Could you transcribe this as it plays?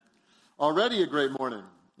Already a great morning.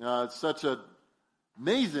 It's such an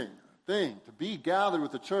amazing thing to be gathered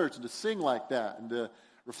with the church and to sing like that and to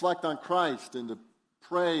reflect on Christ and to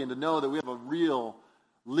pray and to know that we have a real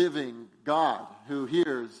living God who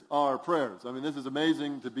hears our prayers. I mean, this is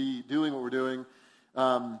amazing to be doing what we're doing.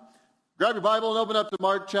 Grab your Bible and open up to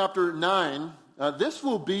Mark chapter 9. This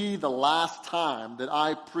will be the last time that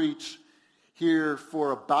I preach here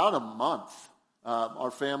for about a month.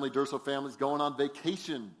 Our family, Durso family, is going on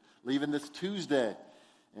vacation, leaving this Tuesday.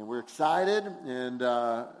 And we're excited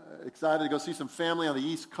to go see some family on the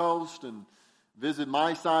East Coast and visit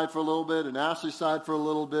my side for a little bit and Ashley's side for a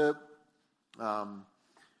little bit.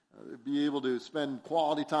 Be able to spend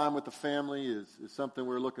quality time with the family is something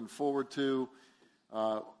we're looking forward to.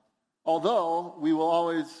 Although we will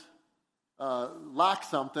always lack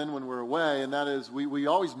something when we're away, and that is we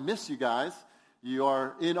always miss you guys. You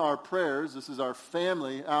are in our prayers. This is our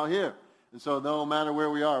family out here. And so no matter where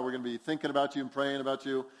we are, we're going to be thinking about you and praying about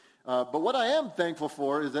you. But what I am thankful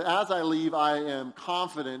for is that as I leave, I am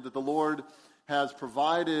confident that the Lord has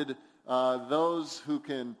provided those who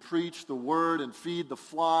can preach the word and feed the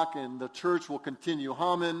flock, and the church will continue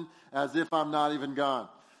humming as if I'm not even gone.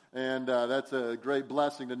 And that's a great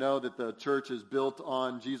blessing to know that the church is built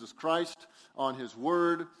on Jesus Christ, on his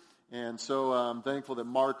word. And so I'm thankful that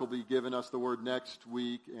Mark will be giving us the word next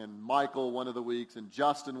week, and Michael one of the weeks, and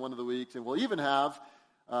Justin one of the weeks. And we'll even have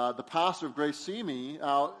the pastor of Grace Simi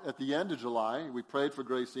out at the end of July. We prayed for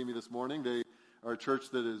Grace Simi this morning. They are a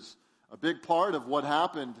church that is a big part of what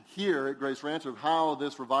happened here at Grace Ranch, of how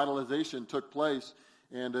this revitalization took place.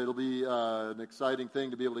 And it'll be an exciting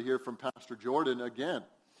thing to be able to hear from Pastor Jordan again.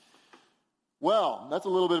 Well, that's a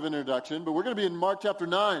little bit of an introduction, but we're going to be in Mark chapter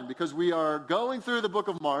 9 because we are going through the book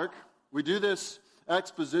of Mark. We do this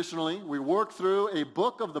expositionally. We work through a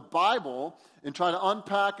book of the Bible and try to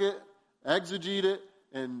unpack it, exegete it,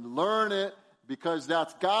 and learn it, because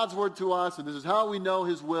that's God's word to us, and this is how we know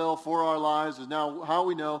his will for our lives, is now how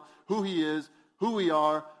we know who he is, who we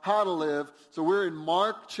are, how to live. So we're in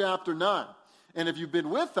Mark chapter 9. And if you've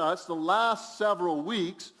been with us the last several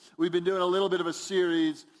weeks, we've been doing a little bit of a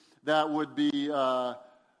series that would be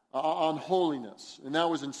on holiness. And that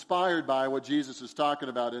was inspired by what Jesus is talking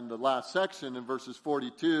about in the last section in verses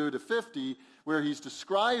 42 to 50, where he's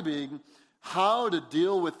describing how to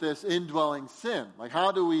deal with this indwelling sin. Like,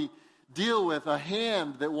 how do we deal with a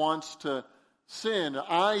hand that wants to sin,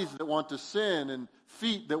 eyes that want to sin, and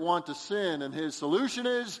feet that want to sin? And his solution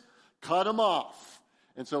is, cut them off.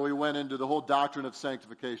 And so we went into the whole doctrine of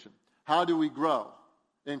sanctification. How do we grow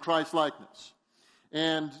in Christ-likeness?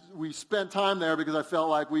 And we spent time there because I felt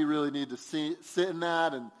like we really need to sit in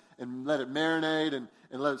that and let it marinate and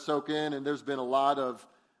let it soak in. And there's been a lot of,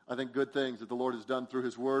 I think, good things that the Lord has done through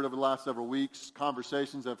his word over the last several weeks,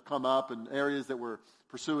 conversations that have come up and areas that we're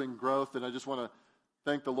pursuing growth. And I just want to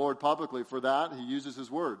thank the Lord publicly for that. He uses his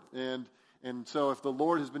word. And so if the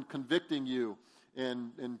Lord has been convicting you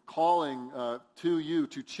and calling to you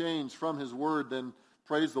to change from his word, then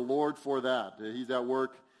praise the Lord for that. He's at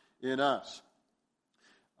work in us.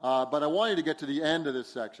 But I wanted to get to the end of this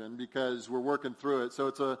section because we're working through it. So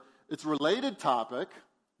it's a related topic.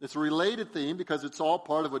 It's a related theme because it's all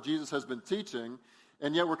part of what Jesus has been teaching.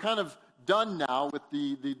 And yet we're kind of done now with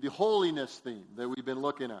the holiness theme that we've been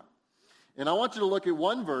looking at. And I want you to look at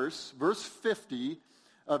one verse, verse 50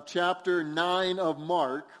 of chapter 9 of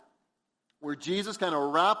Mark, where Jesus kind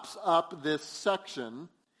of wraps up this section.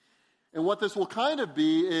 And what this will kind of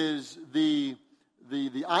be is the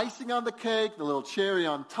icing on the cake, the little cherry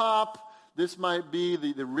on top. This might be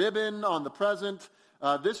the ribbon on the present.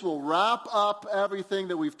 This will wrap up everything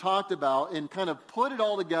that we've talked about and kind of put it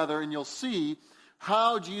all together, and you'll see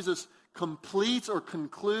how Jesus completes or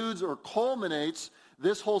concludes or culminates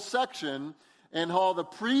this whole section, and how the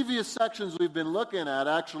previous sections we've been looking at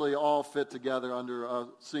actually all fit together under a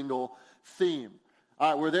single theme.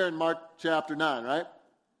 All right, we're there in Mark chapter 9, right?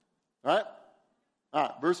 All right? All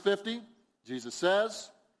right, verse 50. Jesus says,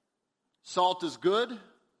 salt is good,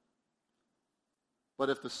 but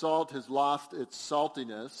if the salt has lost its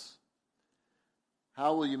saltiness,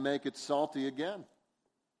 how will you make it salty again?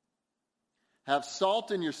 Have salt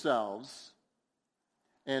in yourselves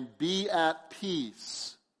and be at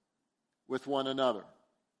peace with one another.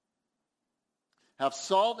 Have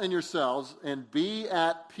salt in yourselves and be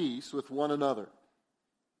at peace with one another.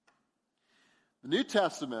 The New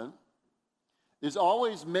Testament is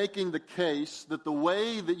always making the case that the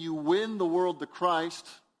way that you win the world to Christ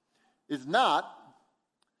is not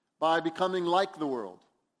by becoming like the world.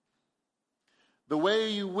 The way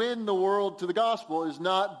you win the world to the gospel is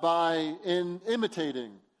not by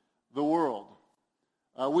imitating the world.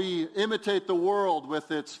 We imitate the world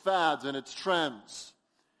with its fads and its trends,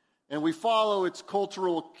 and we follow its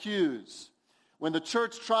cultural cues. When the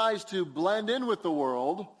church tries to blend in with the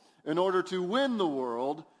world in order to win the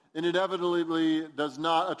world, it inevitably does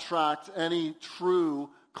not attract any true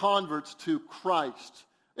converts to Christ.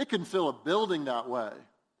 It can fill a building that way,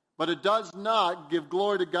 but it does not give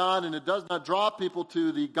glory to God, and it does not draw people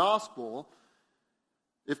to the gospel.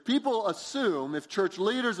 If people assume, if church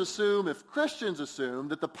leaders assume, if Christians assume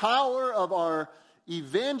that the power of our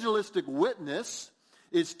evangelistic witness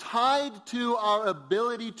is tied to our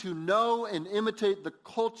ability to know and imitate the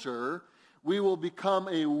culture, we will become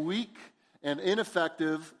a weak and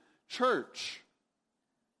ineffective church.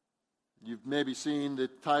 You've maybe seen the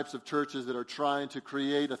types of churches that are trying to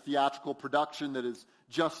create a theatrical production that is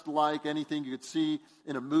just like anything you could see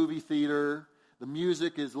in a movie theater. The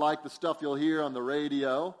music is like the stuff you'll hear on the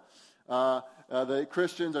radio. The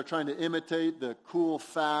Christians are trying to imitate the cool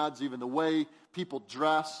fads, even the way people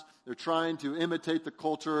dress. They're trying to imitate the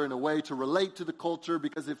culture in a way to relate to the culture,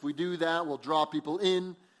 because if we do that, we'll draw people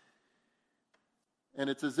in. And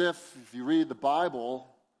it's as if you read the Bible,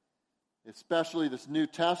 especially this New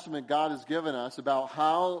Testament God has given us, about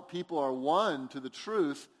how people are won to the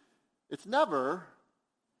truth, it's never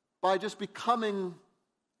by just becoming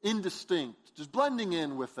indistinct, just blending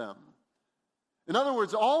in with them. In other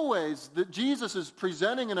words, always that Jesus is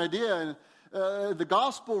presenting an idea, and the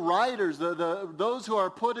gospel writers, those who are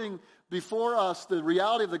putting before us the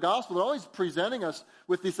reality of the gospel, they're always presenting us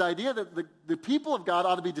with this idea that the people of God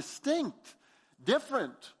ought to be distinct,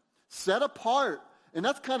 different, set apart. And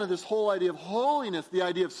that's kind of this whole idea of holiness, the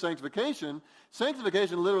idea of sanctification.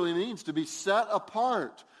 Sanctification literally means to be set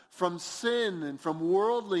apart from sin and from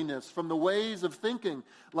worldliness, from the ways of thinking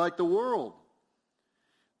like the world.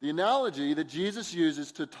 The analogy that Jesus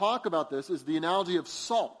uses to talk about this is the analogy of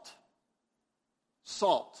salt.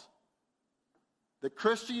 Salt. That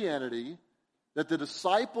Christianity, that the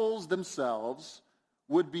disciples themselves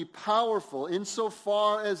would be powerful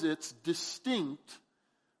insofar as it's distinct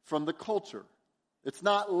from the culture. It's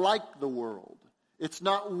not like the world. It's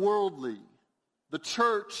not worldly. The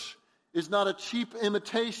church is not a cheap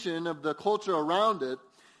imitation of the culture around it.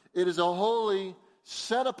 It is a holy,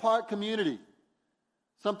 set-apart community.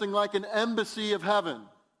 Something like an embassy of heaven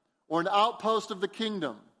or an outpost of the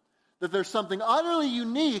kingdom. That there's something utterly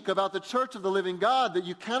unique about the church of the living God that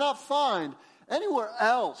you cannot find anywhere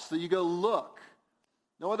else that you go look.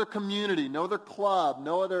 No other community, no other club,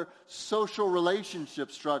 no other social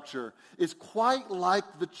relationship structure is quite like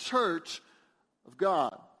the church of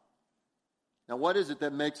God. Now, what is it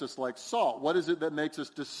that makes us like salt? What is it that makes us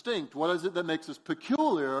distinct? What is it that makes us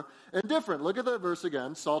peculiar and different? Look at that verse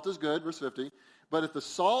again. Salt is good, verse 50. But if the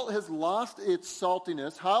salt has lost its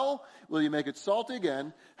saltiness, how will you make it salty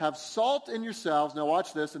again? Have salt in yourselves. Now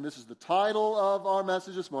watch this, and this is the title of our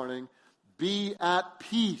message this morning. Be at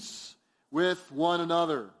peace with one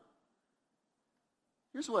another.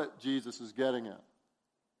 Here's what Jesus is getting at.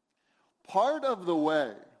 Part of the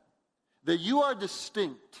way that you are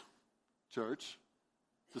distinct, church,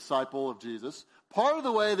 disciple of Jesus, part of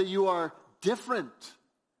the way that you are different,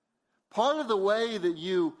 part of the way that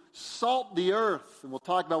you salt the earth, and we'll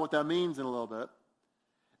talk about what that means in a little bit,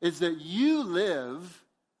 is that you live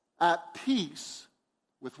at peace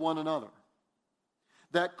with one another.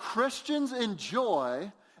 That Christians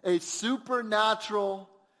enjoy a supernatural,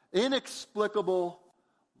 inexplicable,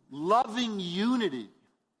 loving unity,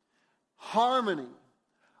 harmony,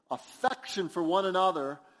 affection for one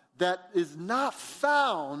another that is not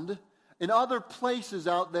found in other places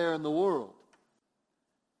out there in the world.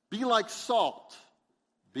 Be like salt.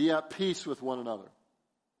 Be at peace with one another.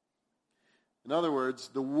 In other words,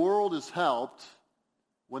 the world is helped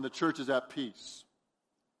when the church is at peace.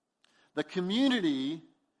 The community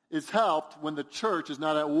is helped when the church is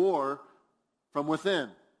not at war from within,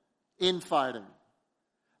 infighting.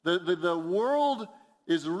 The world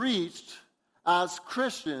is reached as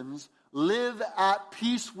Christians live at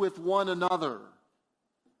peace with one another.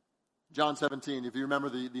 John 17, if you remember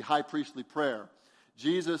the high priestly prayer,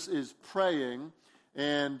 Jesus is praying,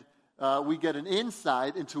 and we get an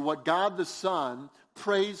insight into what God the Son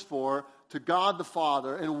prays for to God the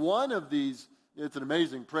Father. And one of these, it's an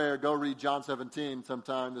amazing prayer. Go read John 17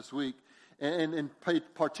 sometime this week. And pay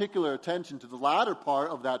particular attention to the latter part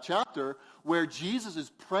of that chapter where Jesus is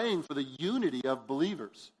praying for the unity of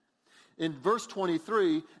believers. In verse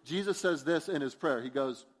 23, Jesus says this in his prayer. He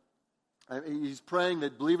goes, he's praying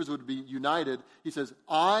that believers would be united. He says,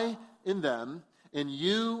 I in them, and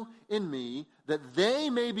you in me, that they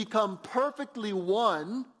may become perfectly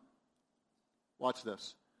one. Watch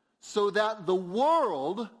this. So that the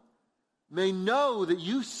world may know that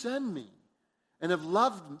you send me and have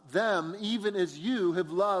loved them even as you have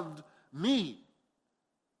loved me.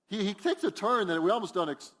 He takes a turn that we almost don't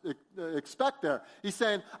expect there. He's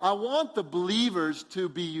saying, I want the believers to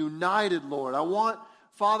be united, Lord.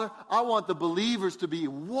 Father, I want the believers to be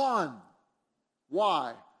one.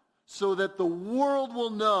 Why? So that the world will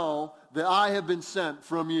know that I have been sent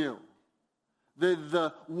from you.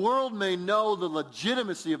 The world may know the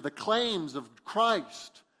legitimacy of the claims of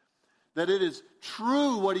Christ. That it is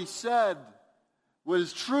true what he said. What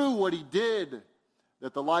is true what he did.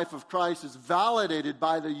 That the life of Christ is validated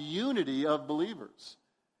by the unity of believers.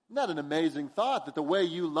 Isn't that an amazing thought? That the way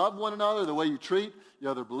you love one another, the way you treat the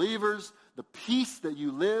other believers, the peace that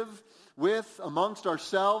you live with amongst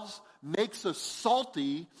ourselves makes us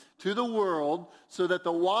salty to the world so that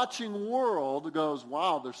the watching world goes,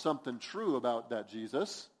 wow, there's something true about that,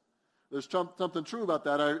 Jesus. There's something true about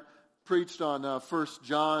that. I preached on 1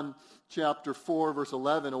 John chapter 4, verse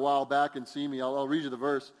 11 a while back in See Me. I'll read you the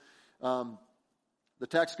verse. The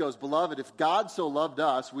text goes, Beloved, if God so loved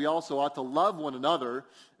us, we also ought to love one another.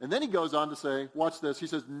 And then he goes on to say, watch this. He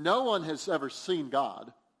says, no one has ever seen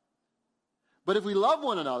God. But if we love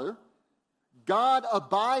one another, God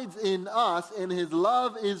abides in us, and his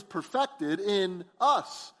love is perfected in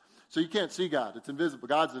us. So you can't see God. It's invisible.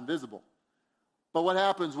 God's invisible. But what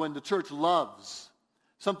happens when the church loves?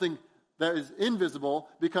 Something that is invisible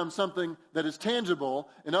becomes something that is tangible.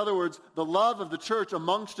 In other words, the love of the church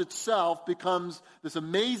amongst itself becomes this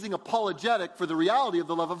amazing apologetic for the reality of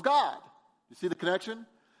the love of God. You see the connection?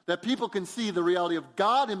 That people can see the reality of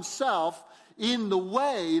God himself in the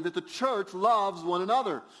way that the church loves one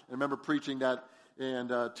another. I remember preaching that,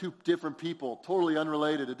 and two different people, totally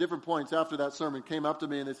unrelated, at different points after that sermon came up to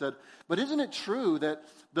me and they said, but isn't it true that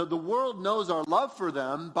the world knows our love for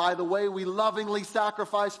them by the way we lovingly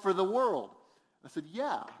sacrifice for the world? I said,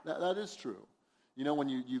 yeah, that is true. You know, when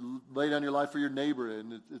you lay down your life for your neighbor,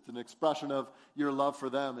 and it's an expression of your love for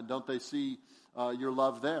them, and don't they see your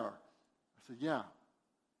love there? I said, yeah.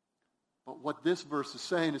 But what this verse is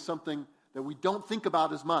saying is something that we don't think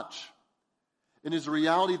about as much. And is a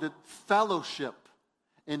reality that fellowship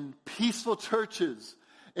and peaceful churches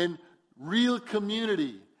and real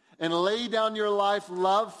community and lay down your life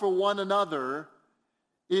love for one another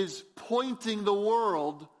is pointing the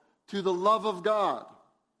world to the love of God.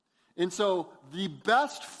 And so the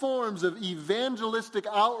best forms of evangelistic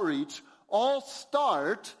outreach all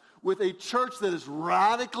start with a church that is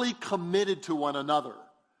radically committed to one another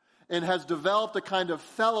and has developed a kind of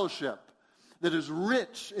fellowship that is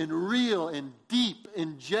rich and real and deep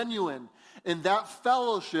and genuine. And that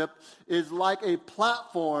fellowship is like a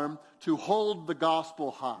platform to hold the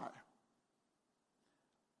gospel high.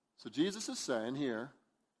 So Jesus is saying here,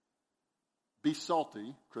 be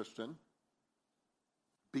salty, Christian.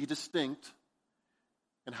 Be distinct.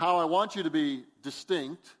 And how I want you to be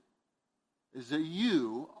distinct is that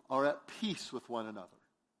you are at peace with one another.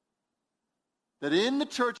 That in the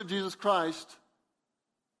church of Jesus Christ,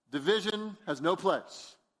 division has no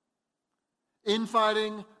place.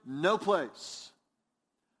 Infighting, no place.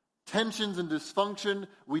 Tensions and dysfunction,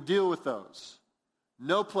 we deal with those.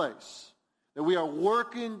 No place. That we are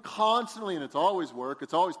working constantly, and it's always work,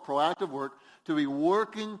 it's always proactive work, to be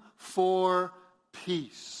working for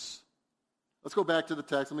peace. Let's go back to the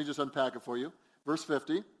text. Let me just unpack it for you. Verse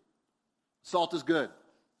 50. Salt is good.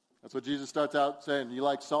 That's what Jesus starts out saying. You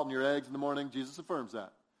like salt in your eggs in the morning? Jesus affirms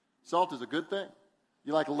that. Salt is a good thing.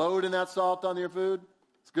 You like loading that salt on your food?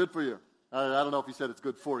 It's good for you. I don't know if he said it's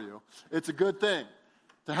good for you. It's a good thing.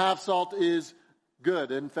 To have salt is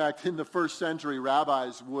good. In fact, in the first century,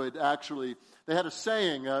 rabbis would actually, they had a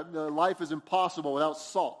saying, life is impossible without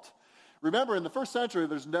salt. Remember, in the first century,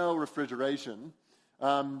 there's no refrigeration.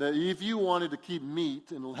 That if you wanted to keep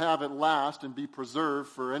meat and have it last and be preserved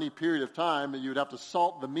for any period of time, you would have to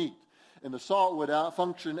salt the meat. And the salt would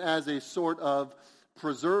function as a sort of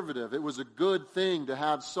preservative. It was a good thing to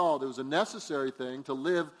have salt. It was a necessary thing to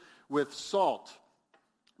live with salt.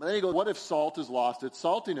 But then you go, what if salt has lost its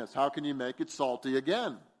saltiness? How can you make it salty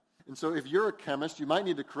again? And so if you're a chemist, you might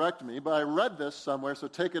need to correct me, but I read this somewhere, so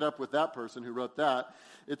take it up with that person who wrote that.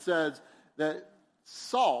 It says that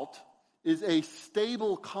salt is a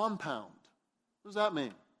stable compound. What does that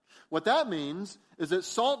mean? What that means is that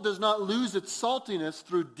salt does not lose its saltiness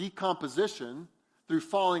through decomposition, through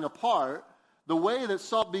falling apart. The way that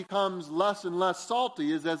salt becomes less and less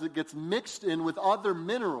salty is as it gets mixed in with other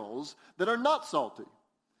minerals that are not salty.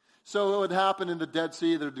 So it would happen in the Dead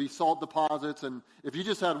Sea, there'd be salt deposits, and if you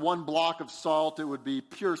just had one block of salt, it would be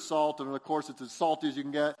pure salt, and of course it's as salty as you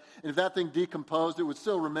can get. And if that thing decomposed, it would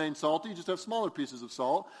still remain salty, you just have smaller pieces of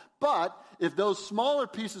salt. But if those smaller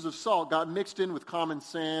pieces of salt got mixed in with common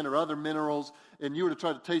sand or other minerals, and you were to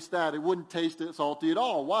try to taste that, it wouldn't taste salty at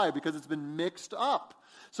all. Why? Because it's been mixed up.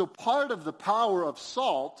 So part of the power of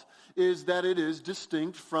salt is that it is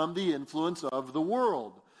distinct from the influence of the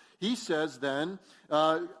world. He says then,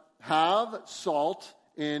 have salt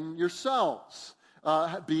in yourselves.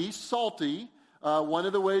 Be salty. One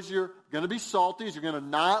of the ways you're going to be salty is you're going to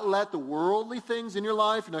not let the worldly things in your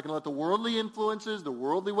life, you're not going to let the worldly influences, the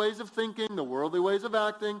worldly ways of thinking, the worldly ways of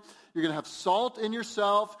acting. You're going to have salt in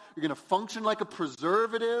yourself. You're going to function like a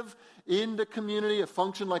preservative in the community,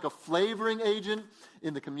 function like a flavoring agent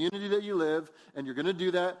in the community that you live, and you're going to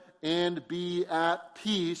do that and be at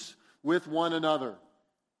peace with one another.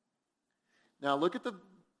 Now look at the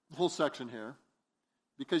whole section here,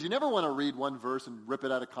 because you never want to read one verse and rip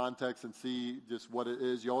it out of context and see just what it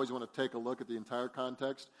is. You always want to take a look at the entire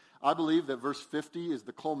context. I believe that verse 50 is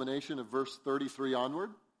the culmination of verse 33 onward,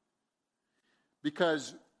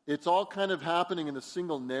 because it's all kind of happening in a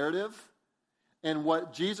single narrative. And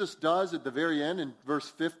what Jesus does at the very end in verse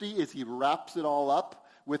 50 is he wraps it all up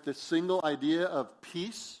with this single idea of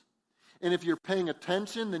peace. And if you're paying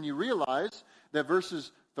attention, then you realize that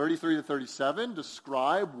verses 33 to 37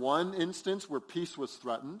 describe one instance where peace was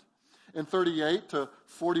threatened. And 38 to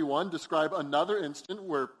 41 describe another instant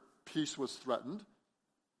where peace was threatened.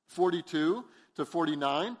 42 to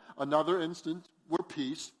 49, another instant where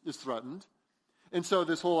peace is threatened. And so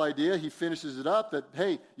this whole idea, he finishes it up that,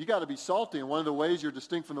 hey, you got to be salty. And one of the ways you're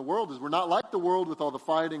distinct from the world is we're not like the world with all the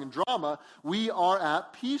fighting and drama. We are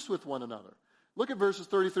at peace with one another. Look at verses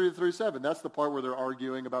 33 to 37. That's the part where they're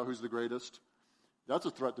arguing about who's the greatest. That's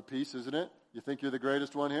a threat to peace, isn't it? You think you're the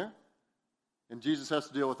greatest one here? And Jesus has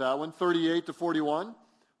to deal with that one. 38 to 41.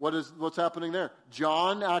 What's happening there?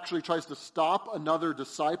 John actually tries to stop another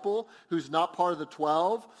disciple who's not part of the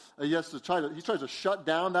 12. He tries to shut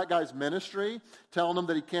down that guy's ministry, telling him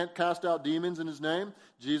that he can't cast out demons in his name.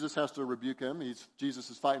 Jesus has to rebuke him. Jesus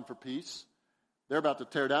is fighting for peace. They're about to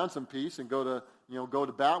tear down some peace and go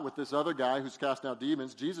to bat with this other guy who's casting out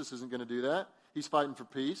demons. Jesus isn't going to do that. He's fighting for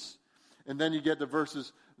peace. And then you get the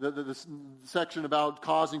verses, the section about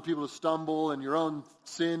causing people to stumble and your own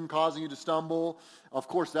sin causing you to stumble. Of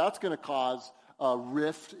course, that's going to cause a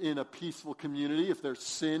rift in a peaceful community if there's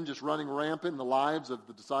sin just running rampant in the lives of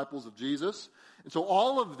the disciples of Jesus. And so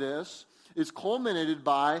all of this is culminated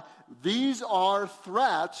by these are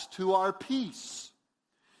threats to our peace.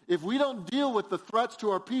 If we don't deal with the threats to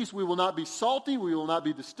our peace, we will not be salty, we will not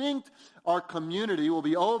be distinct. Our community will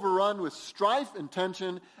be overrun with strife and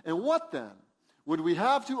tension. And what then would we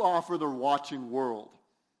have to offer the watching world?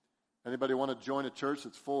 Anybody want to join a church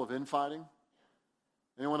that's full of infighting?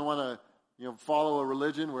 Anyone want to follow a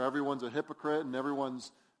religion where everyone's a hypocrite and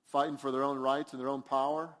everyone's fighting for their own rights and their own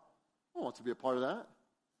power? Who wants to be a part of that?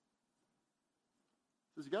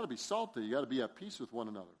 It says you got to be salty, you got to be at peace with one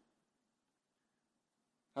another.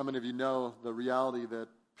 How many of you know the reality that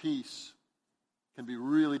peace can be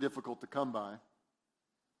really difficult to come by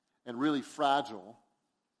and really fragile,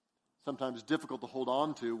 sometimes difficult to hold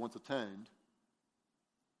on to once attained?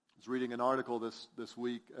 I was reading an article this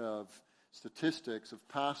week of statistics of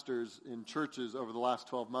pastors in churches over the last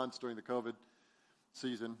 12 months during the COVID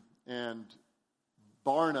season, and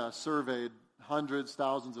Barna surveyed hundreds,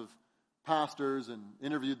 thousands of pastors and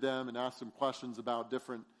interviewed them and asked them questions about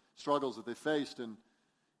different struggles that they faced, and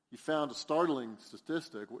he found a startling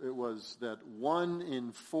statistic. It was that 1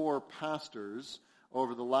 in 4 pastors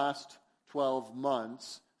over the last 12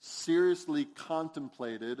 months seriously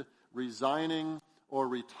contemplated resigning or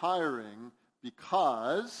retiring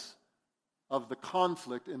because of the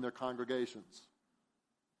conflict in their congregations.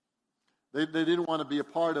 They didn't want to be a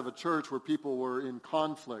part of a church where people were in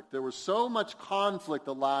conflict. There was so much conflict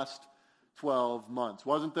the last 12 months,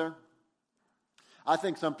 wasn't there? I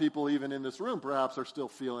think some people, even in this room, perhaps are still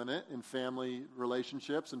feeling it in family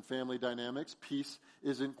relationships and family dynamics. Peace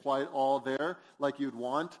isn't quite all there like you'd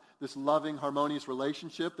want. This loving, harmonious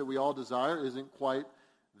relationship that we all desire isn't quite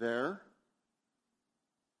there.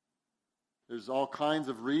 There's all kinds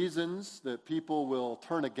of reasons that people will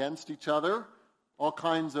turn against each other, all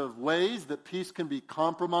kinds of ways that peace can be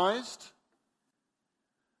compromised.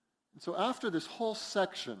 And so after this whole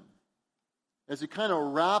section, as he kind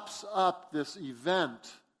of wraps up this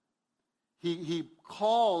event, he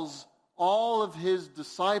calls all of his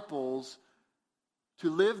disciples to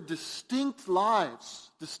live distinct lives,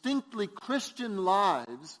 distinctly Christian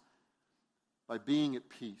lives, by being at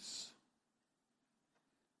peace.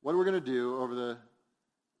 what we're going to do over the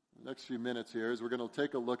next few minutes here is we're going to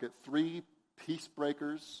take a look at 3 peace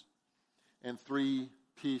breakers and 3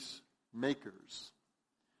 peacemakers.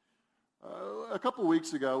 A couple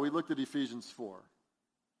weeks ago, we looked at Ephesians 4.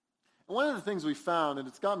 And one of the things we found, and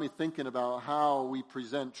it's got me thinking about how we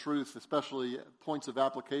present truth, especially points of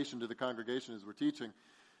application to the congregation as we're teaching,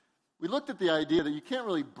 we looked at the idea that you can't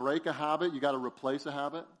really break a habit, you got to replace a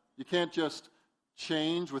habit. You can't just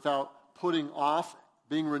change without putting off,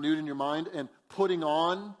 being renewed in your mind, and putting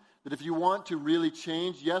on. That if you want to really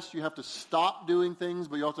change, yes, you have to stop doing things,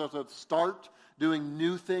 but you also have to start doing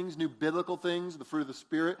new things, new biblical things. The fruit of the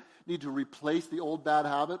Spirit need to replace the old bad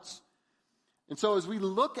habits. And so as we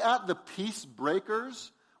look at the peace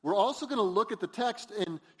breakers, we're also going to look at the text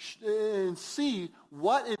and see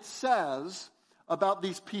what it says about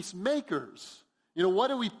these peacemakers. You know, what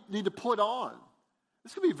do we need to put on?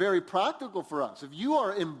 This could be very practical for us. If you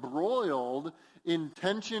are embroiled in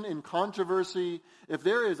tension, in controversy, if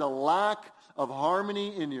there is a lack of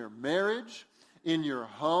harmony in your marriage, in your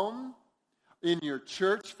home, in your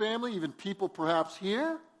church family, even people perhaps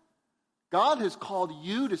here, God has called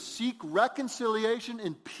you to seek reconciliation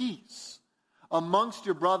and peace amongst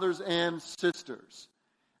your brothers and sisters.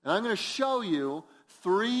 And I'm going to show you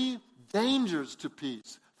 3 dangers to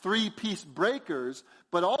peace, 3 peace breakers,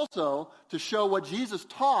 but also to show what Jesus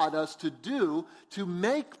taught us to do to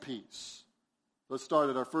make peace. Let's start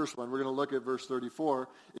at our first one. We're going to look at verse 34.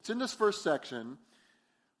 It's in this first section,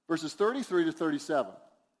 verses 33 to 37.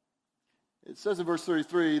 It says in verse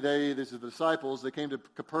 33, these are the disciples, they came to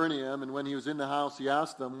Capernaum, and when he was in the house, he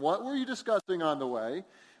asked them, "What were you discussing on the way?"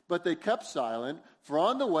 But they kept silent, for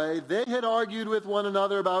on the way they had argued with one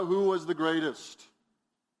another about who was the greatest.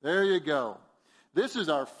 There you go. This is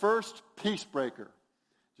our first peace breaker. Do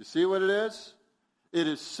you see what it is? It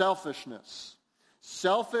is selfishness.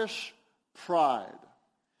 Selfish pride.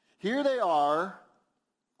 Here they are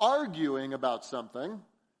arguing about something.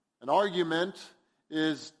 An argument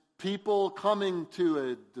is people coming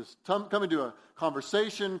to a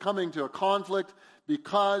conversation, coming to a conflict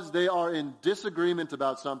because they are in disagreement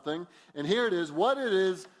about something. And here it is. What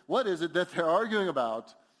is it that they're arguing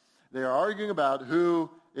about? They are arguing about who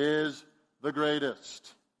is the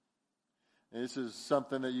greatest. And this is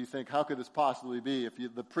something that you think, how could this possibly be? If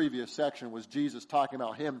the previous section was Jesus talking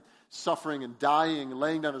about him suffering and dying,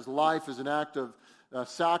 laying down his life as an act of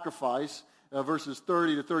sacrifice, verses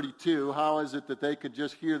 30 to 32, how is it that they could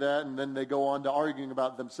just hear that and then they go on to arguing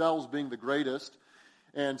about themselves being the greatest?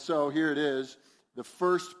 And so here it is. The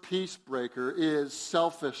first peace breaker is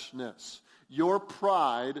selfishness. Your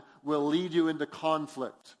pride will lead you into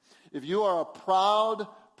conflict. If you are a proud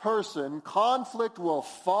person, conflict will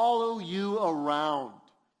follow you around.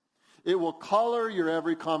 It will color your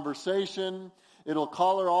every conversation. It'll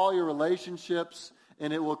color all your relationships,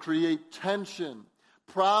 and it will create tension.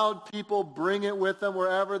 Proud people bring it with them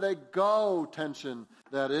wherever they go, tension,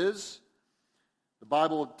 that is. The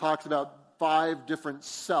Bible talks about 5 different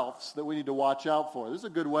selves that we need to watch out for. This is a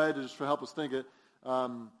good way to just help us think it.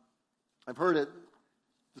 I've heard it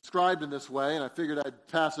described in this way, and I figured I'd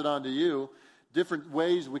pass it on to you. Different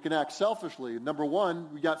ways we can act selfishly. Number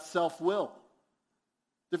 1, we got self-will.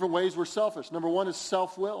 Different ways we're selfish. Number 1 is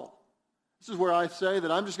self-will. This is where I say that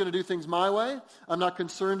I'm just going to do things my way. I'm not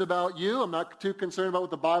concerned about you. I'm not too concerned about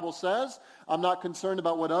what the Bible says. I'm not concerned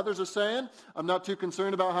about what others are saying. I'm not too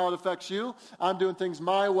concerned about how it affects you. I'm doing things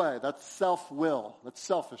my way. That's self-will. That's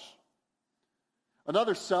selfish.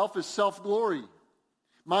 Another self is self-glory.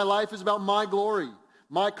 My life is about my glory,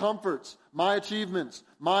 my comforts, my achievements,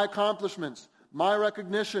 my accomplishments, my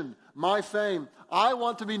recognition, my fame. I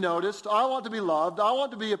want to be noticed. I want to be loved. I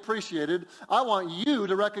want to be appreciated. I want you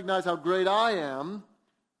to recognize how great I am.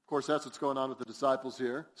 Of course, that's what's going on with the disciples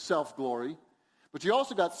here, self-glory. But you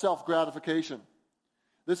also got self-gratification.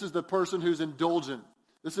 This is the person who's indulgent.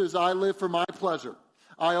 This is, I live for my pleasure.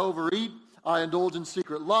 I overeat. I indulge in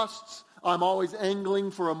secret lusts. I'm always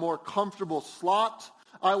angling for a more comfortable slot.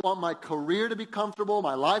 I want my career to be comfortable,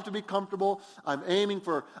 my life to be comfortable. I'm aiming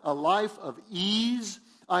for a life of ease.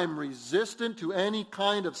 I'm resistant to any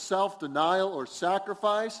kind of self-denial or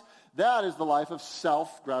sacrifice. That is the life of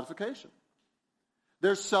self-gratification.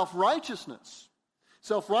 There's self-righteousness.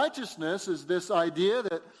 Self-righteousness is this idea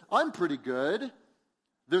that I'm pretty good.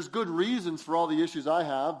 There's good reasons for all the issues I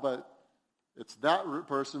have, but it's that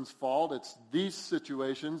person's fault. It's these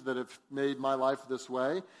situations that have made my life this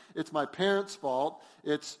way. It's my parents' fault.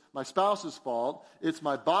 It's my spouse's fault. It's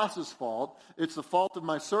my boss's fault. It's the fault of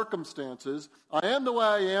my circumstances. I am the way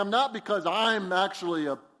I am, not because I'm actually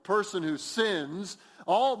a person who sins.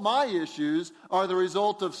 All my issues are the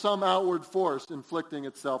result of some outward force inflicting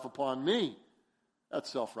itself upon me. That's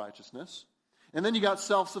self-righteousness. And then you got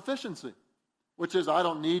self-sufficiency, which is I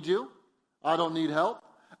don't need you. I don't need help.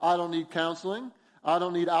 I don't need counseling. I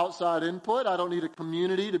don't need outside input. I don't need a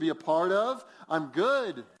community to be a part of. I'm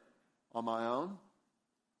good on my own.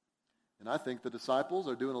 And I think the disciples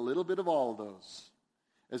are doing a little bit of all of those.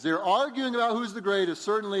 As they're arguing about who's the greatest,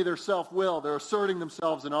 certainly their self-will, they're asserting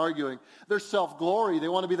themselves and arguing. Their self-glory, they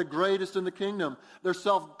want to be the greatest in the kingdom. Their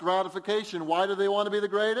self-gratification, why do they want to be the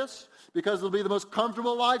greatest? Because it'll be the most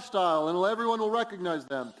comfortable lifestyle and everyone will recognize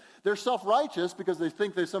them. They're self-righteous because they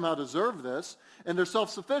think they somehow deserve this, and they're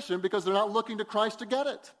self-sufficient because they're not looking to Christ to get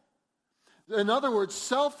it. In other words,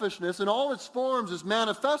 selfishness in all its forms is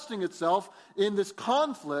manifesting itself in this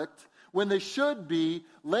conflict when they should be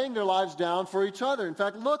laying their lives down for each other. In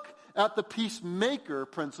fact, look at the peacemaker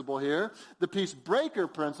principle here. The peace breaker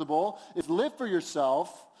principle is live for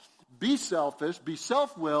yourself, be selfish, be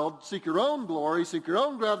self-willed, seek your own glory, seek your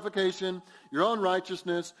own gratification, your own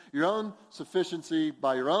righteousness, your own sufficiency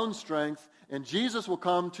by your own strength. And Jesus will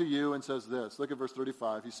come to you and says this. Look at verse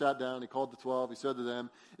 35. He sat down, he called the 12, he said to them,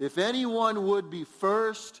 if anyone would be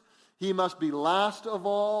first, he must be last of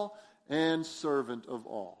all and servant of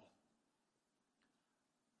all.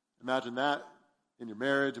 Imagine that in your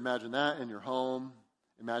marriage. Imagine that in your home.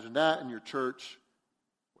 Imagine that in your church.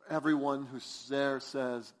 Everyone who's there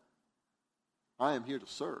says, I am here to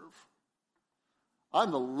serve.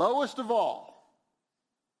 I'm the lowest of all.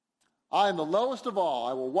 I am the lowest of all.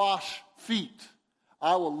 I will wash feet.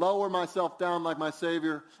 I will lower myself down like my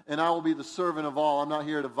Savior, and I will be the servant of all. I'm not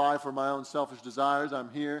here to vie for my own selfish desires.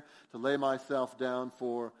 I'm here to lay myself down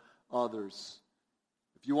for others.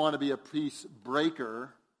 If you want to be a peace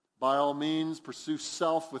breaker, by all means, pursue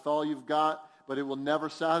self with all you've got, but it will never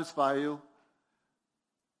satisfy you.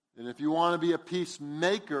 And if you want to be a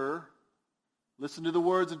peacemaker, listen to the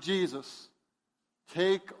words of Jesus.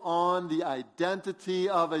 Take on the identity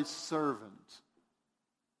of a servant.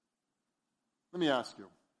 Let me ask you,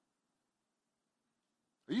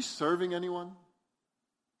 are you serving anyone?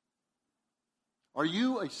 Are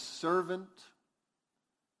you a servant,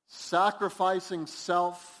 sacrificing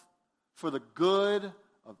self for the good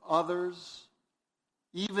of others,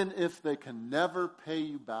 even if they can never pay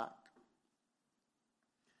you back?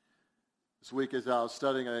 This week as I was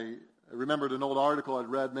studying, I remembered an old article I'd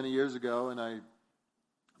read many years ago, and I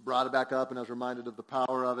brought it back up, and I was reminded of the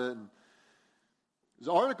power of it. And it was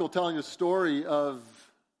an article telling the story of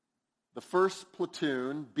the 1st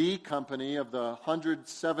Platoon, B Company of the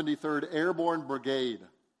 173rd Airborne Brigade.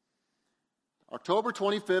 October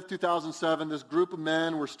 25th, 2007, this group of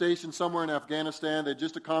men were stationed somewhere in Afghanistan. They'd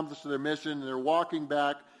just accomplished their mission, and they're walking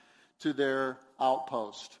back to their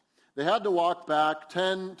outpost. They had to walk back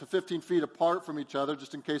 10 to 15 feet apart from each other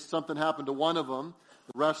just in case something happened to one of them.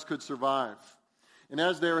 The rest could survive. And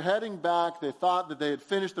as they were heading back, they thought that they had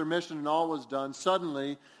finished their mission and all was done.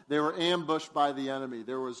 Suddenly, they were ambushed by the enemy.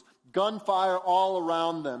 There was gunfire all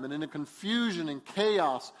around them, and in a confusion and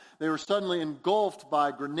chaos, they were suddenly engulfed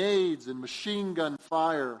by grenades and machine gun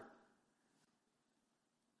fire.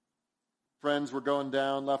 Friends were going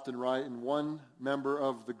down left and right, and one member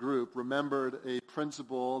of the group remembered a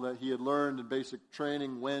principle that he had learned in basic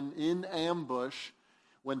training. When in ambush,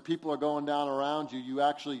 when people are going down around you, you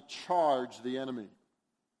actually charge the enemy.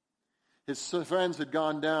 His friends had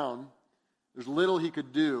gone down. There's little he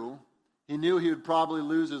could do. He knew he would probably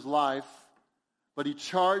lose his life, but he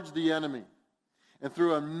charged the enemy. And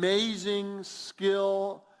through amazing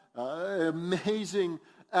skill, amazing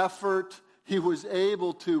effort, he was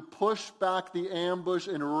able to push back the ambush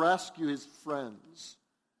and rescue his friends.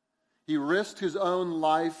 He risked his own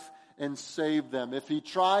life and saved them. If he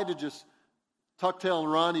tried to just tuck tail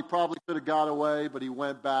and run, he probably could have got away, but he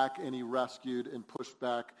went back and he rescued and pushed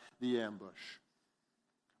back the ambush.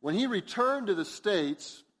 When he returned to the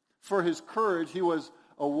States for his courage, he was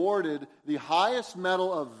awarded the highest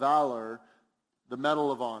medal of valor, the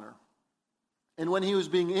Medal of Honor. And when he was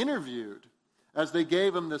being interviewed, as they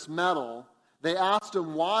gave him this medal, they asked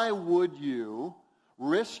him, why would you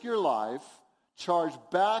risk your life, charge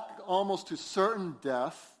back almost to certain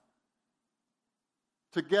death,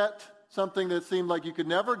 to get something that seemed like you could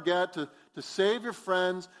never get, to save your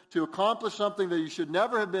friends, to accomplish something that you should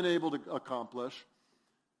never have been able to accomplish?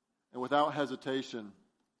 And without hesitation,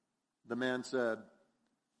 the man said,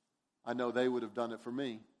 I know they would have done it for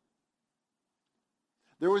me.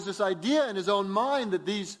 There was this idea in his own mind that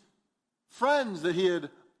these friends that he had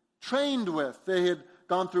trained with, they had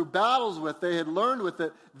gone through battles with, they had learned with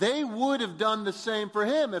it, they would have done the same for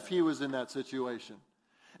him if he was in that situation.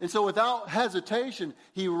 And so without hesitation,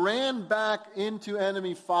 he ran back into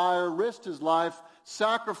enemy fire, risked his life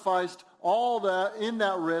sacrificed all that in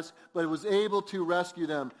that risk, but was able to rescue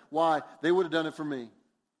them. Why? They would have done it for me.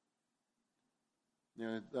 You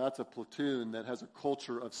know, that's a platoon that has a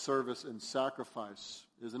culture of service and sacrifice,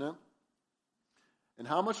 isn't it? And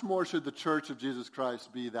how much more should the church of Jesus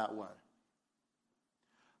Christ be that way?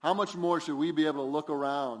 How much more should we be able to look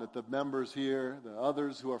around at the members here, the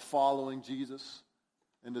others who are following Jesus,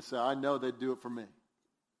 and to say, I know they'd do it for me,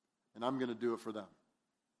 and I'm going to do it for them.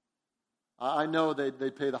 I know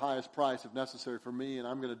they'd pay the highest price if necessary for me, and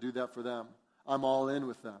I'm going to do that for them. I'm all in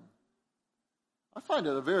with them. I find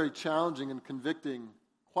it a very challenging and convicting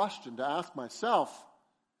question to ask myself.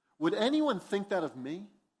 Would anyone think that of me?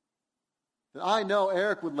 That I know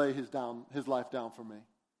Eric would lay his life down for me.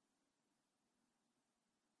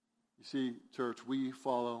 You see, church, we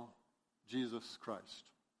follow Jesus Christ.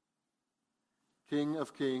 King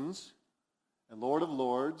of kings and Lord of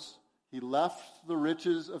lords. He left the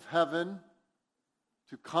riches of heaven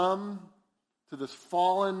to come to this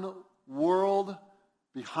fallen world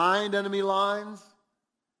behind enemy lines,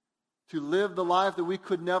 to live the life that we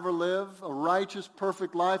could never live, a righteous,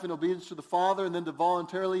 perfect life in obedience to the Father, and then to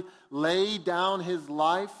voluntarily lay down his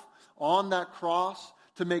life on that cross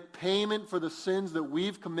to make payment for the sins that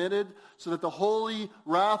we've committed, so that the holy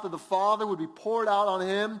wrath of the Father would be poured out on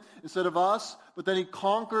him instead of us. But then he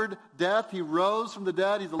conquered death. He rose from the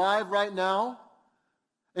dead. He's alive right now.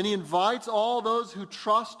 And he invites all those who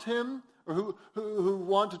trust him, or who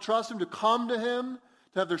want to trust him, to come to him,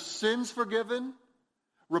 to have their sins forgiven,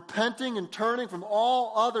 repenting and turning from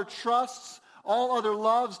all other trusts, all other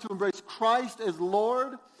loves, to embrace Christ as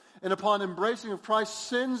Lord. And upon embracing of Christ,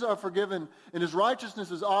 sins are forgiven, and his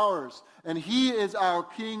righteousness is ours, and he is our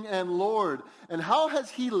King and Lord. And how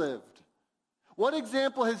has he lived? What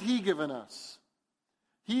example has he given us?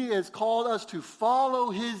 He has called us to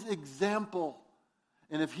follow his example.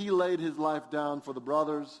 And if he laid his life down for the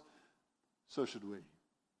brothers, so should we.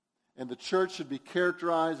 And the church should be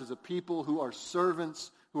characterized as a people who are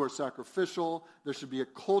servants, who are sacrificial. There should be a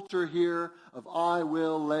culture here of, I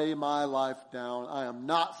will lay my life down. I am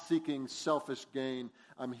not seeking selfish gain.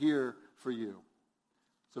 I'm here for you.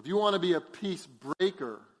 So if you want to be a peace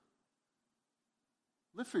breaker,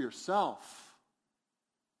 live for yourself.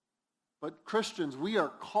 But Christians, we are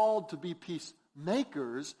called to be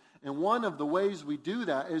peacemakers, and one of the ways we do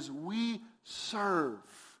that is we serve.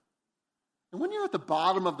 And when you're at the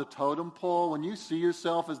bottom of the totem pole, when you see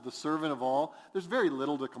yourself as the servant of all, there's very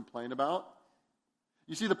little to complain about.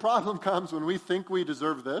 You see, the problem comes when we think we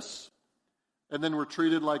deserve this, and then we're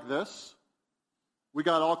treated like this. We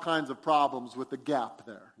got all kinds of problems with the gap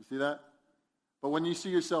there. You see that? But when you see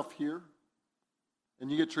yourself here,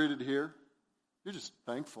 and you get treated here, you're just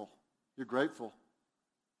thankful. You're grateful.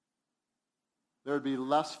 There would be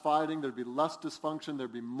less fighting, there would be less dysfunction, there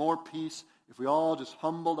would be more peace if we all just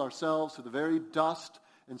humbled ourselves to the very dust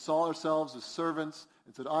and saw ourselves as servants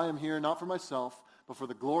and said, I am here not for myself, but for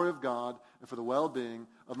the glory of God and for the well-being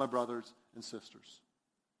of my brothers and sisters.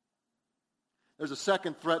 There's a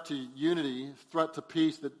second threat to unity, threat to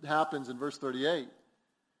peace, that happens in verse 38,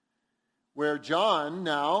 where John,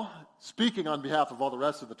 now speaking on behalf of all the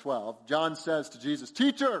rest of the 12, John says to Jesus,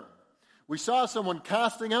 Teacher, we saw someone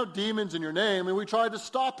casting out demons in your name, and we tried to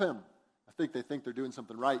stop him. I think they think they're doing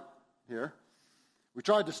something right here. We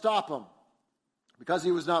tried to stop him because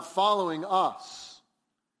he was not following us.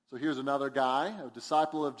 So here's another guy, a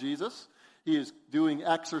disciple of Jesus. He is doing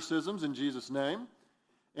exorcisms in Jesus' name.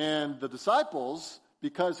 And the disciples,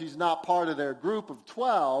 because he's not part of their group of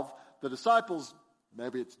 12, the disciples,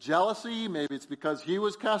 maybe it's jealousy, maybe it's because he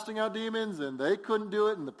was casting out demons and they couldn't do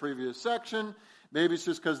it in the previous section. Maybe it's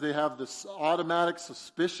just because they have this automatic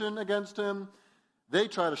suspicion against him. They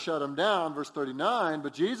try to shut him down, verse 39,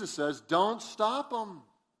 but Jesus says, don't stop him.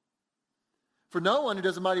 For no one who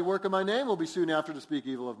does a mighty work in my name will be soon after to speak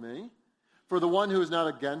evil of me. For the one who is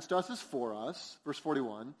not against us is for us. Verse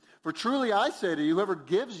 41, for truly I say to you, whoever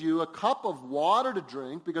gives you a cup of water to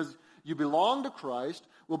drink because you belong to Christ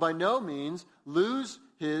will by no means lose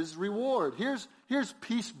his reward. Here's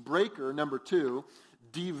peace breaker number 2,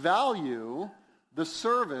 devalue the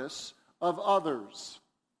service of others.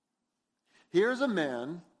 Here's a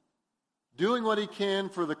man doing what he can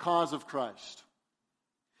for the cause of Christ.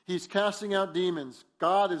 He's casting out demons.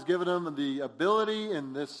 God has given him the ability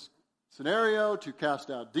in this scenario to cast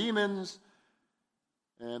out demons,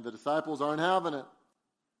 and the disciples aren't having it.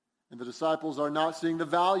 And the disciples are not seeing the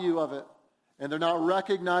value of it, and they're not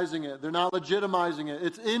recognizing it. They're not legitimizing it.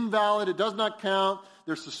 It's invalid. It does not count.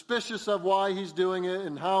 They're suspicious of why he's doing it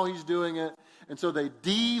and how he's doing it, and so they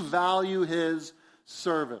devalue his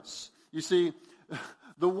service. You see,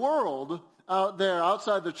 the world out there,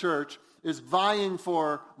 outside the church, is vying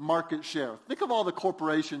for market share. Think of all the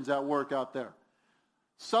corporations at work out there.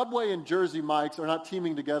 Subway and Jersey Mike's are not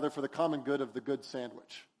teaming together for the common good of the good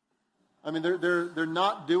sandwich. I mean, they're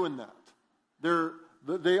not doing that.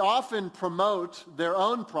 They often promote their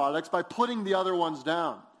own products by putting the other ones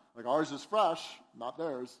down. Like, ours is fresh, not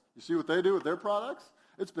theirs. You see what they do with their products?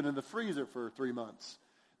 It's been in the freezer for 3 months.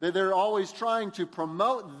 They're always trying to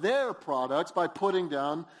promote their products by putting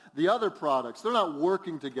down the other products. They're not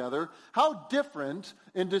working together. How different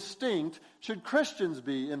and distinct should Christians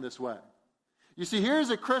be in this way? You see, here's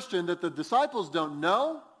a Christian that the disciples don't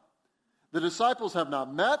know, the disciples have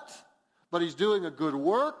not met, but he's doing a good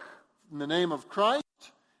work in the name of Christ.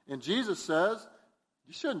 And Jesus says,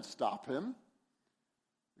 you shouldn't stop him.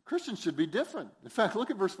 The Christians should be different. In fact, look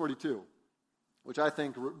at verse 42, which I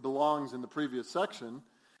think belongs in the previous section,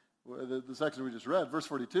 the section we just read. Verse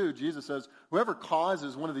 42, Jesus says, whoever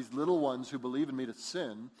causes one of these little ones who believe in me to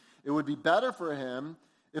sin, it would be better for him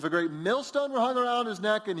if a great millstone were hung around his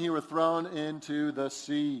neck and he were thrown into the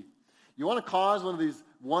sea. You want to cause one of these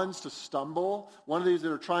ones to stumble, one of these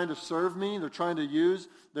that are trying to serve me, they're trying to use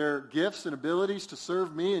their gifts and abilities to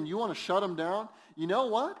serve me, and you want to shut them down? You know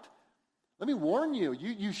what? Let me warn you.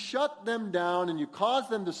 You shut them down and you cause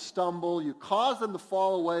them to stumble, you cause them to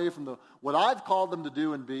fall away from what I've called them to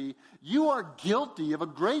do and be. You are guilty of a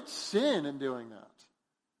great sin in doing that.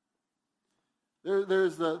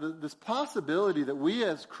 There's this possibility that we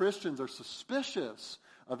as Christians are suspicious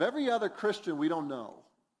of every other Christian we don't know.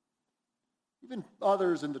 Even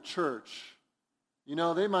others in the church. You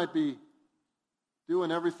know, they might be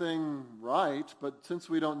doing everything right, but since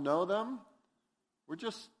we don't know them, we're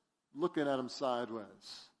just looking at them sideways.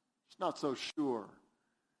 Just not so sure.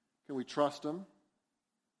 Can we trust them?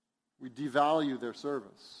 We devalue their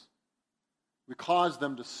service. We cause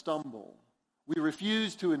them to stumble. We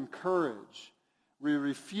refuse to encourage. We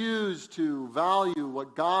refuse to value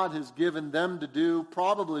what God has given them to do,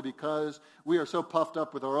 probably because we are so puffed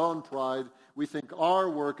up with our own pride, we think our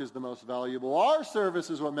work is the most valuable. Our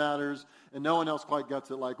service is what matters, and no one else quite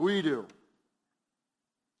gets it like we do.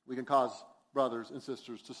 We can cause brothers and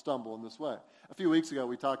sisters to stumble in this way. A few weeks ago,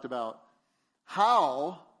 we talked about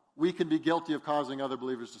how we can be guilty of causing other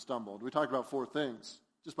believers to stumble. We talked about 4 things,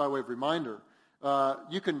 just by way of reminder.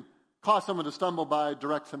 You can cause someone to stumble by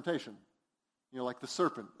direct temptation. You know, like the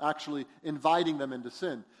serpent, actually inviting them into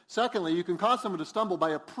sin. Secondly, you can cause someone to stumble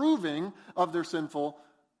by approving of their sinful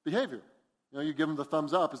behavior. You know, you give them the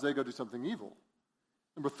thumbs up as they go do something evil.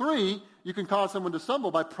 Number 3, you can cause someone to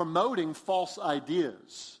stumble by promoting false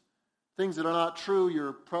ideas. Things that are not true,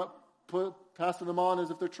 you're passing them on as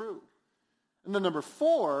if they're true. And then number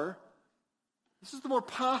 4, this is the more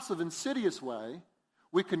passive, insidious way.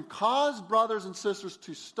 We can cause brothers and sisters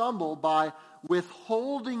to stumble by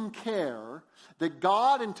withholding care that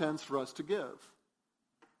God intends for us to give.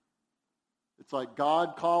 It's like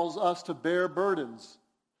God calls us to bear burdens,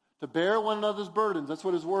 to bear one another's burdens. That's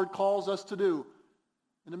what his word calls us to do.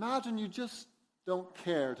 And imagine you just don't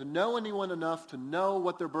care to know anyone enough to know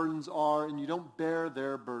what their burdens are, and you don't bear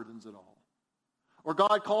their burdens at all. Or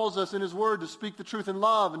God calls us in his word to speak the truth in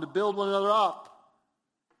love and to build one another up.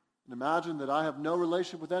 And imagine that I have no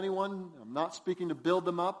relationship with anyone. I'm not speaking to build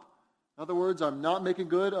them up. In other words, I'm not making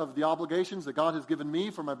good of the obligations that God has given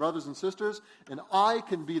me for my brothers and sisters, and I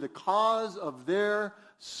can be the cause of their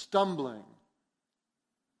stumbling.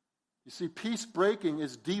 You see, peace breaking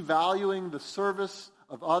is devaluing the service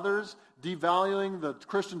of others, devaluing the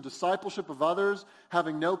Christian discipleship of others,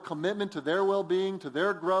 having no commitment to their well-being, to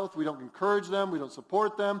their growth. We don't encourage them. We don't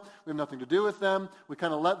support them. We have nothing to do with them. We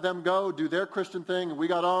kind of let them go, do their Christian thing, and we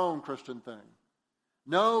got our own Christian thing.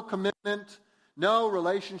 No commitment, no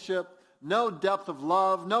relationship, no depth of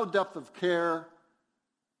love, no depth of care.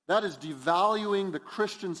 That is devaluing the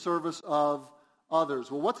Christian service of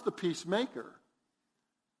others. Well, what's the peacemaker?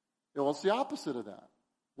 Well, it's the opposite of that.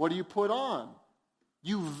 What do you put on?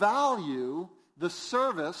 You value the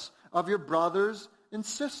service of your brothers and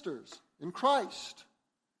sisters in Christ.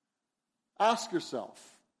 Ask yourself,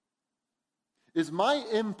 is my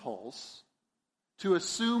impulse to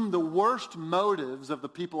assume the worst motives of the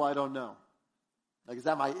people I don't know? Like, is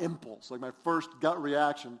that my impulse? Like, my first gut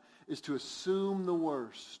reaction is to assume the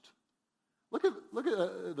worst. Look at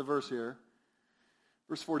the verse here,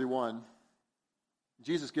 verse 41.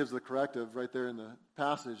 Jesus gives the corrective right there in the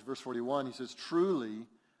passage, verse 41. He says, truly,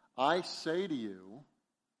 I say to you,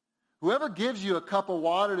 whoever gives you a cup of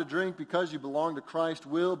water to drink because you belong to Christ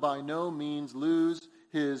will by no means lose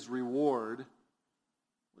his reward.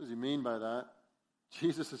 What does he mean by that?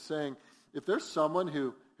 Jesus is saying, if there's someone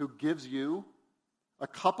who gives you a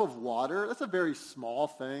cup of water, that's a very small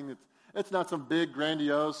thing. It's not some big,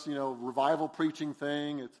 grandiose, revival preaching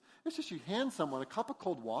thing. It's just you hand someone a cup of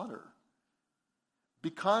cold water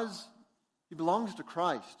because he belongs to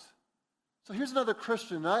Christ. So here's another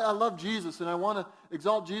Christian. I love Jesus, and I want to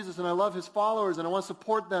exalt Jesus, and I love his followers, and I want to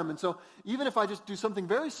support them. And so even if I just do something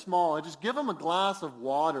very small, I just give them a glass of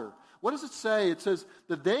water. What does it say? It says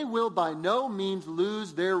that they will by no means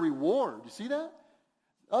lose their reward. You see that?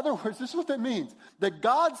 In other words, this is what that means. That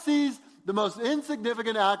God sees the most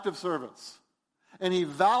insignificant act of service, and he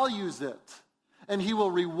values it, and he will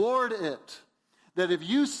reward it. That if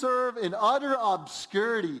you serve in utter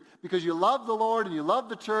obscurity because you love the Lord and you love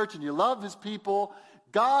the church and you love his people,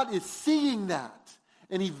 God is seeing that,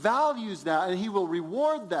 and he values that, and he will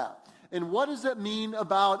reward that. And what does that mean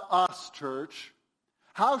about us, church?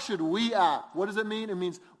 How should we act? What does it mean? It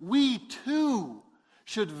means we too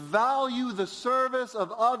should value the service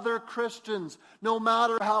of other Christians, no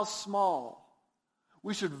matter how small.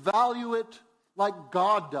 We should value it like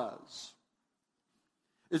God does.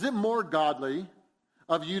 Is it more godly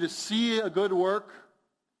of you to see a good work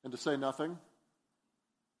and to say nothing?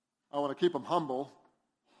 I want to keep them humble.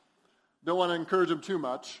 Don't want to encourage them too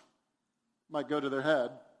much. Might go to their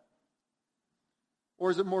head.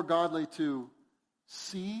 Or is it more godly to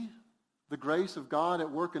see the grace of God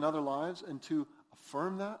at work in other lives and to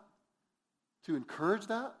affirm that, to encourage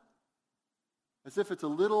that? As if it's a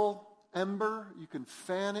little ember, you can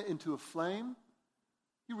fan it into a flame.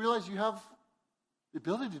 You realize you have the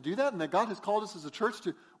ability to do that, and that God has called us as a church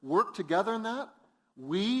to work together in that.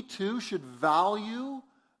 We too should value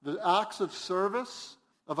the acts of service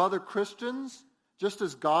of other Christians just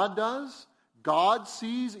as God does. God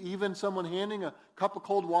sees even someone handing a cup of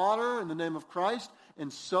cold water in the name of Christ,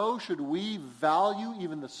 and so should we value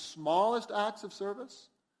even the smallest acts of service.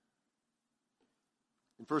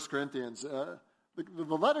 In 1 Corinthians, the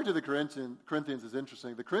letter to the Corinthians is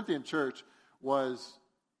interesting. The Corinthian church was,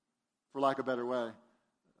 for lack of a better way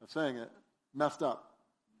of saying it, messed up.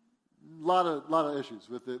 A lot of issues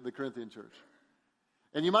with the Corinthian church.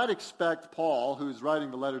 And you might expect Paul, who's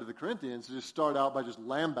writing the letter to the Corinthians, to just start out by just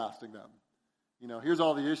lambasting them. Here's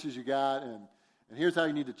all the issues you got, and here's how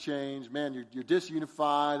you need to change. Man, you're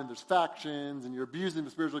disunified, and there's factions, and you're abusing the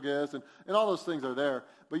spiritual gifts, and all those things are there.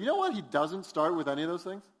 But you know what? He doesn't start with any of those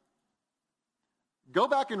things. Go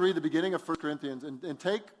back and read the beginning of 1 Corinthians and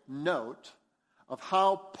take note of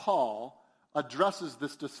how Paul addresses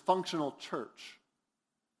this dysfunctional church.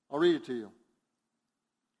 I'll read it to you.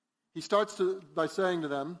 He starts by saying to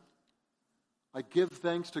them, I give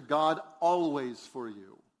thanks to God always for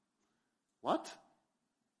you. What?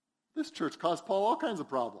 This church caused Paul all kinds of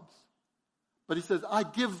problems. But he says, I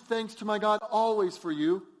give thanks to my God always for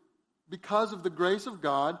you because of the grace of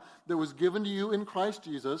God that was given to you in Christ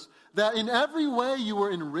Jesus, that in every way you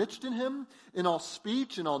were enriched in him, in all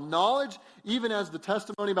speech and all knowledge, even as the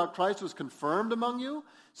testimony about Christ was confirmed among you,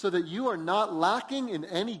 so that you are not lacking in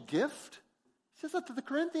any gift. He says that to the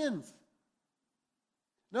Corinthians.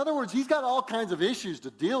 In other words, he's got all kinds of issues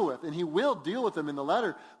to deal with, and he will deal with them in the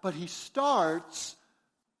letter, but he starts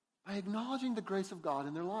by acknowledging the grace of God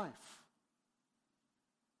in their life.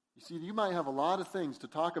 You see, you might have a lot of things to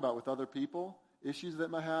talk about with other people, issues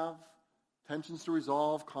that might have, tensions to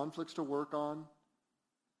resolve, conflicts to work on.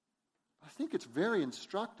 I think it's very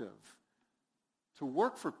instructive to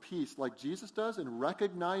work for peace like Jesus does in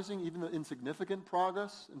recognizing even the insignificant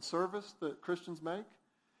progress and service that Christians make,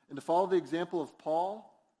 and to follow the example of Paul,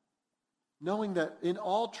 knowing that in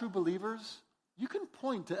all true believers, you can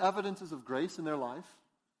point to evidences of grace in their life,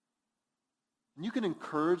 and you can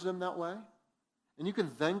encourage them that way. And you can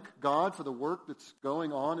thank God for the work that's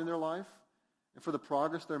going on in their life and for the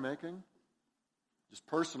progress they're making. Just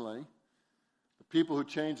personally, the people who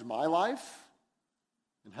changed my life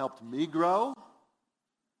and helped me grow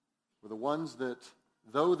were the ones that,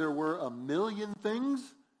 though there were a million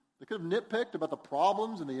things they could have nitpicked about the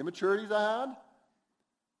problems and the immaturities I had,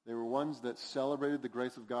 they were ones that celebrated the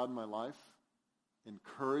grace of God in my life,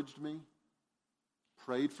 encouraged me,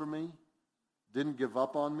 prayed for me, didn't give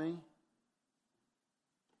up on me.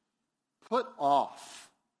 Put off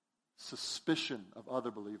suspicion of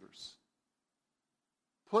other believers.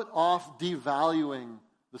 Put off devaluing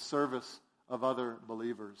the service of other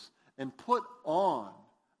believers. And put on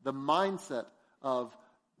the mindset of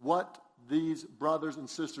what these brothers and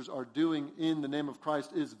sisters are doing in the name of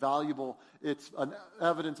Christ is valuable. It's an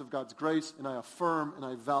evidence of God's grace, and I affirm and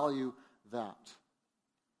I value that.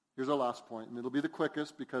 Here's our last point, and it'll be the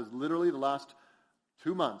quickest because literally the last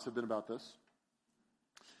 2 months have been about this.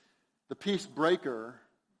 The peace breaker,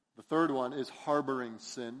 the third one, is harboring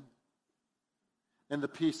sin. And the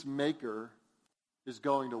peacemaker is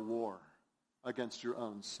going to war against your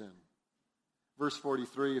own sin. Verse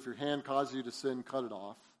 43, if your hand causes you to sin, cut it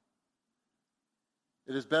off.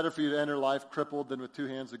 It is better for you to enter life crippled than with two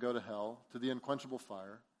hands to go to hell, to the unquenchable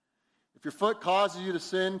fire. If your foot causes you to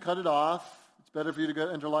sin, cut it off. It's better for you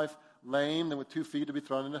to enter life lame than with 2 feet to be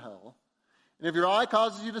thrown into hell. And if your eye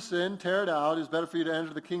causes you to sin, tear it out. It is better for you to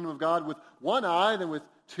enter the kingdom of God with 1 eye than with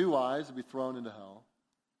 2 eyes to be thrown into hell,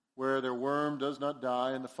 where their worm does not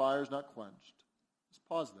die and the fire is not quenched. Just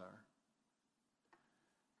pause there.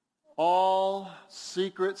 All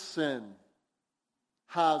secret sin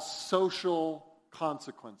has social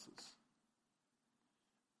consequences.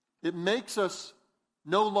 It makes us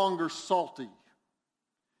no longer salty,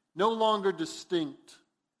 no longer distinct.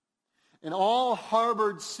 And all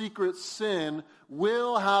harbored secret sin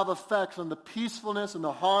will have effects on the peacefulness and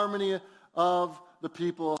the harmony of the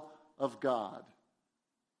people of God.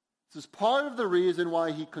 This is part of the reason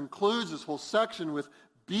why he concludes this whole section with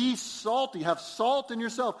be salty, have salt in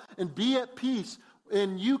yourself, and be at peace.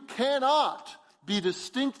 And you cannot be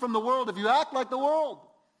distinct from the world if you act like the world.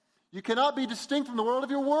 You cannot be distinct from the world if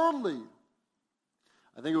you're worldly.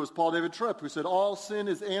 I think it was Paul David Tripp who said all sin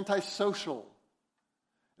is antisocial.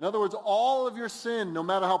 In other words, all of your sin, no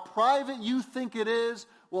matter how private you think it is,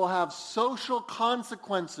 will have social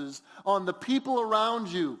consequences on the people around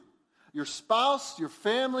you. Your spouse, your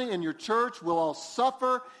family, and your church will all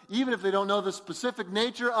suffer, even if they don't know the specific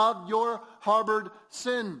nature of your harbored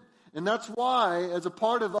sin. And that's why, as a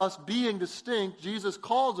part of us being distinct, Jesus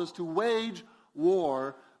calls us to wage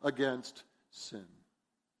war against sin.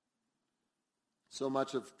 So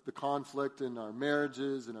much of the conflict in our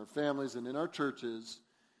marriages, in our families, and in our churches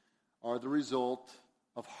are the result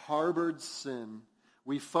of harbored sin.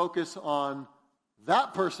 We focus on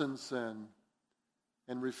that person's sin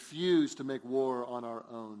and refuse to make war on our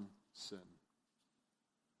own sin.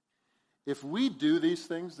 If we do these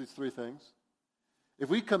things, these 3 things, if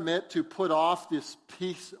we commit to put off this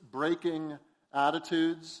peace-breaking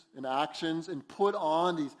attitudes and actions and put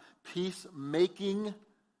on these peace-making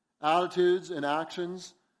attitudes and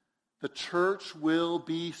actions, the church will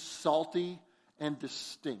be salty and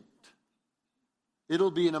distinct.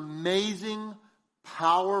 It'll be an amazing,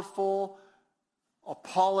 powerful,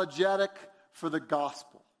 apologetic for the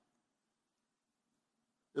gospel.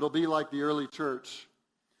 It'll be like the early church.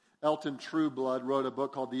 Elton Trueblood wrote a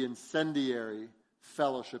book called The Incendiary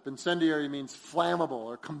Fellowship. Incendiary means flammable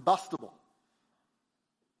or combustible.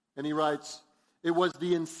 And he writes, it was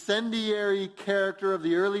the incendiary character of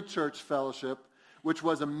the early church fellowship which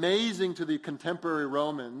was amazing to the contemporary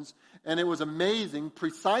Romans, and it was amazing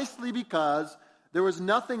precisely because there was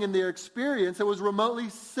nothing in their experience that was remotely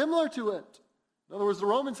similar to it. In other words, the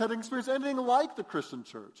Romans hadn't experienced anything like the Christian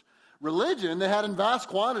church. Religion they had in vast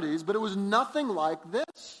quantities, but it was nothing like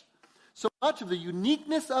this. So much of the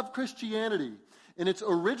uniqueness of Christianity in its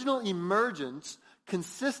original emergence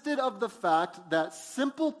consisted of the fact that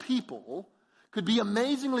simple people could be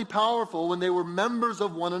amazingly powerful when they were members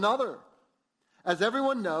of one another. As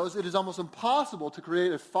everyone knows, it is almost impossible to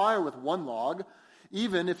create a fire with one log,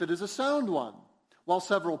 even if it is a sound one, while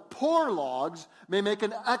several poor logs may make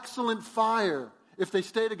an excellent fire if they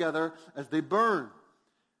stay together as they burn.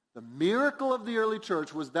 The miracle of the early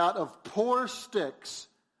church was that of poor sticks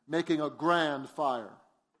making a grand fire.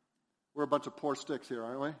 We're a bunch of poor sticks here,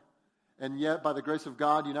 aren't we? And yet, by the grace of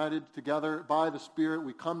God, united together by the Spirit,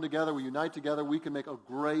 we come together, we unite together, we can make a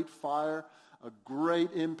great fire, a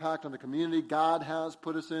great impact on the community God has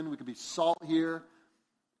put us in. We can be salt here.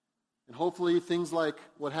 And hopefully things like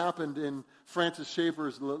what happened in Francis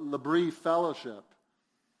Schaeffer's L'Abri Fellowship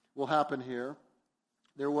will happen here.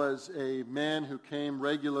 There was a man who came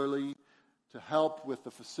regularly to help with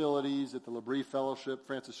the facilities at the L'Abri Fellowship,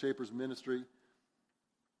 Francis Schaeffer's ministry.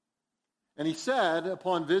 And he said,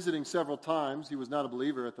 upon visiting several times, he was not a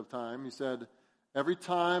believer at the time, he said, every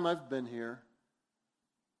time I've been here,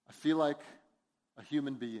 I feel like a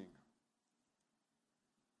human being.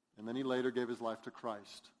 And then he later gave his life to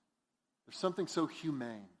Christ. There's something so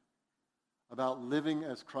humane about living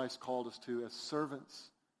as Christ called us to, as servants,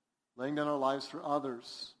 laying down our lives for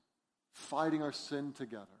others, fighting our sin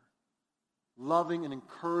together, loving and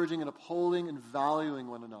encouraging and upholding and valuing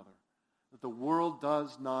one another, that the world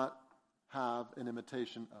does not have an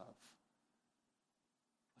imitation of.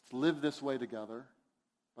 Let's live this way together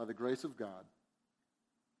by the grace of God.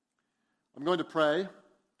 I'm going to pray, and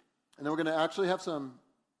then we're going to actually have some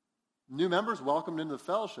new members welcomed into the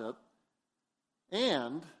fellowship,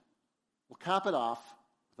 and we'll cap it off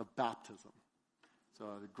with a baptism. So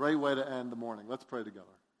a great way to end the morning. Let's pray together.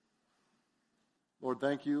 Lord,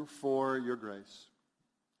 thank you for your grace.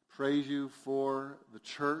 Praise you for the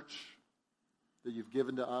church that you've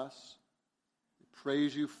given to us.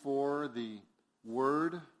 Praise you for the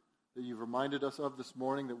word that you've reminded us of this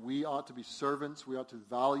morning, that we ought to be servants, we ought to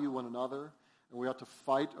value one another, and we ought to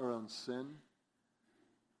fight our own sin.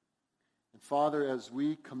 And Father, as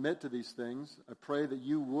we commit to these things, I pray that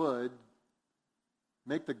you would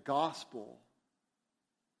make the gospel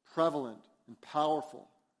prevalent and powerful,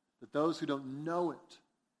 that those who don't know it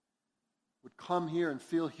would come here and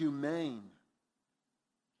feel humane,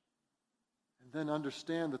 and then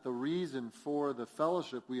understand that the reason for the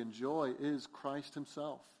fellowship we enjoy is Christ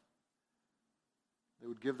himself. They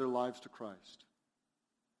would give their lives to Christ.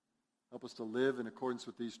 Help us to live in accordance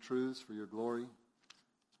with these truths for your glory.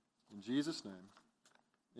 In Jesus' name.